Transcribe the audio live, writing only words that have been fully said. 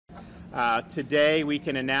Today we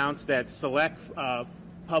can announce that select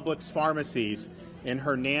Publix pharmacies in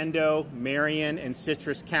Hernando, Marion, and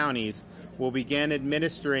Citrus counties will begin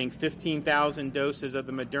administering 15,000 doses of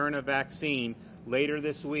the Moderna vaccine later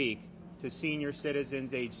this week to senior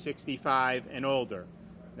citizens age 65 and older.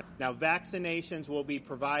 Now, vaccinations will be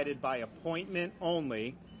provided by appointment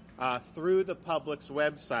only through the Publix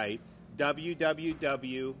website,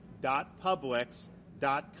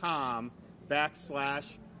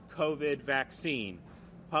 www.publix.com/COVID vaccine.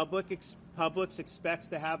 Publix expects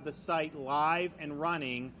to have the site live and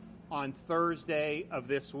running on Thursday of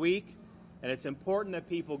this week, and it's important that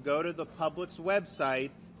people go to the Publix website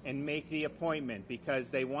and make the appointment because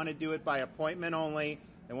they want to do it by appointment only.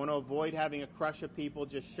 They want to avoid having a crush of people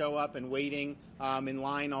just show up and waiting in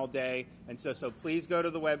line all day. And so please go to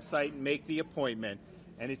the website and make the appointment.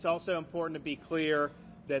 And it's also important to be clear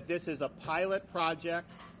that this is a pilot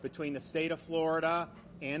project between the state of Florida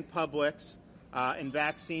and Publix, and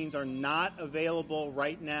vaccines are not available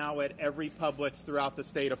right now at every Publix throughout the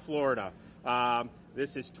state of Florida.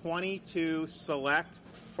 This is 22 select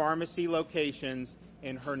pharmacy locations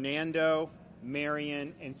in Hernando,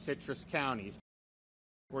 Marion, and Citrus counties.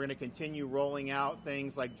 We're going to continue rolling out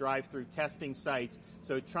things like drive-through testing sites,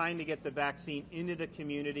 so trying to get the vaccine into the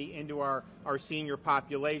community, into our senior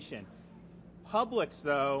population. Publix,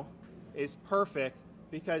 though, is perfect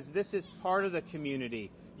because this is part of the community.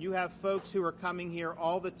 You have folks who are coming here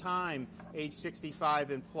all the time, age 65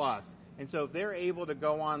 and plus. And so if they're able to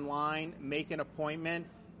go online, make an appointment,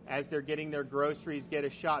 as they're getting their groceries, get a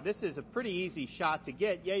shot. This is a pretty easy shot to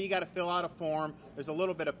get. Yeah, you got to fill out a form. There's a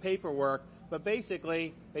little bit of paperwork, but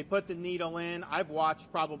basically they put the needle in. I've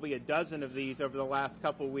watched probably a dozen of these over the last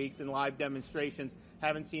couple of weeks in live demonstrations.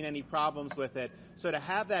 Haven't seen any problems with it. So to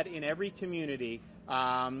have that in every community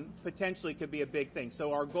potentially could be a big thing.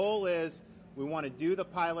 So our goal is we want to do the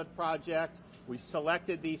pilot project. We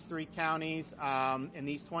selected these 3 counties and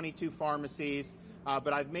these 22 pharmacies.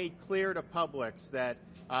 But I've made clear to Publix that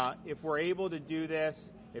if we're able to do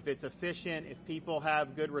this, if it's efficient, if people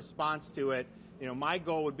have good response to it, my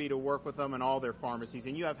goal would be to work with them in all their pharmacies.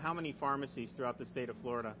 And you have how many pharmacies throughout the state of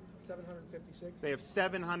Florida? 756. They have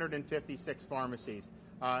 756 pharmacies.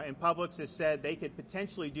 And Publix has said they could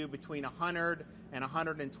potentially do between 100 and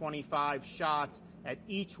 125 shots at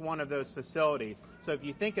each one of those facilities. So if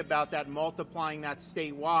you think about that, multiplying that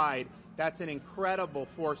statewide, that's an incredible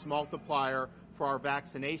force multiplier for our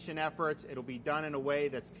vaccination efforts. It'll be done in a way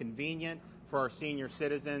that's convenient for our senior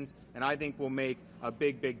citizens, and I think will make a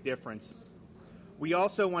big, big difference. We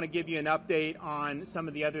also want to give you an update on some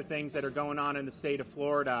of the other things that are going on in the state of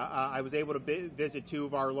Florida. I was able to visit 2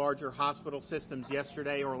 of our larger hospital systems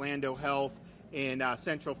yesterday, Orlando Health in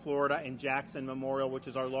Central Florida and Jackson Memorial, which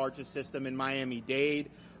is our largest system in Miami-Dade.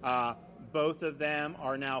 Both of them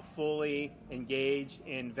are now fully engaged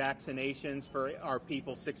in vaccinations for our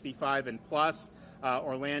people 65 and plus.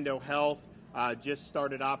 Orlando Health just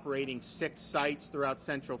started operating 6 sites throughout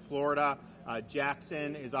Central Florida.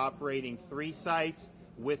 Jackson is operating 3 sites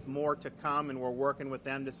with more to come, and we're working with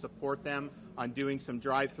them to support them on doing some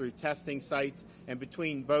drive-through testing sites. And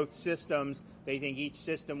between both systems, they think each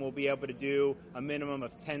system will be able to do a minimum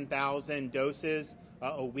of 10,000 doses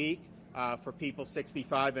a week for people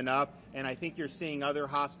 65 and up. And I think you're seeing other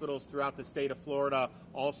hospitals throughout the state of Florida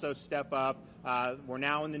also step up. We're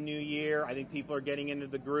now in the new year. I think people are getting into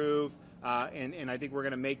the groove, and I think we're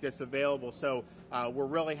going to make this available. So we're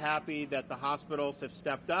really happy that the hospitals have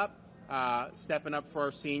stepped up, stepping up for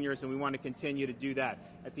our seniors, and we want to continue to do that.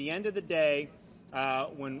 At the end of the day,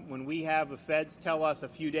 when we have the feds tell us a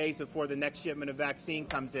few days before the next shipment of vaccine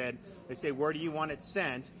comes in, they say, where do you want it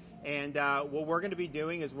sent? And what we're going to be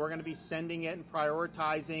doing is we're going to be sending it and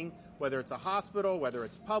prioritizing, whether it's a hospital, whether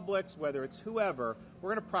it's Publix, whether it's whoever,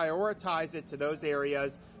 we're going to prioritize it to those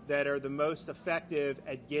areas that are the most effective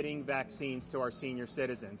at getting vaccines to our senior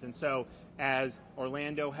citizens. And so as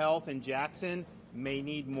Orlando Health and Jackson may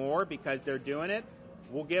need more because they're doing it,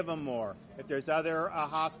 we'll give them more. If there's other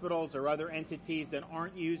hospitals or other entities that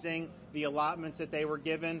aren't using the allotments that they were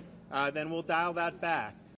given, then we'll dial that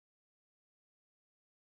back.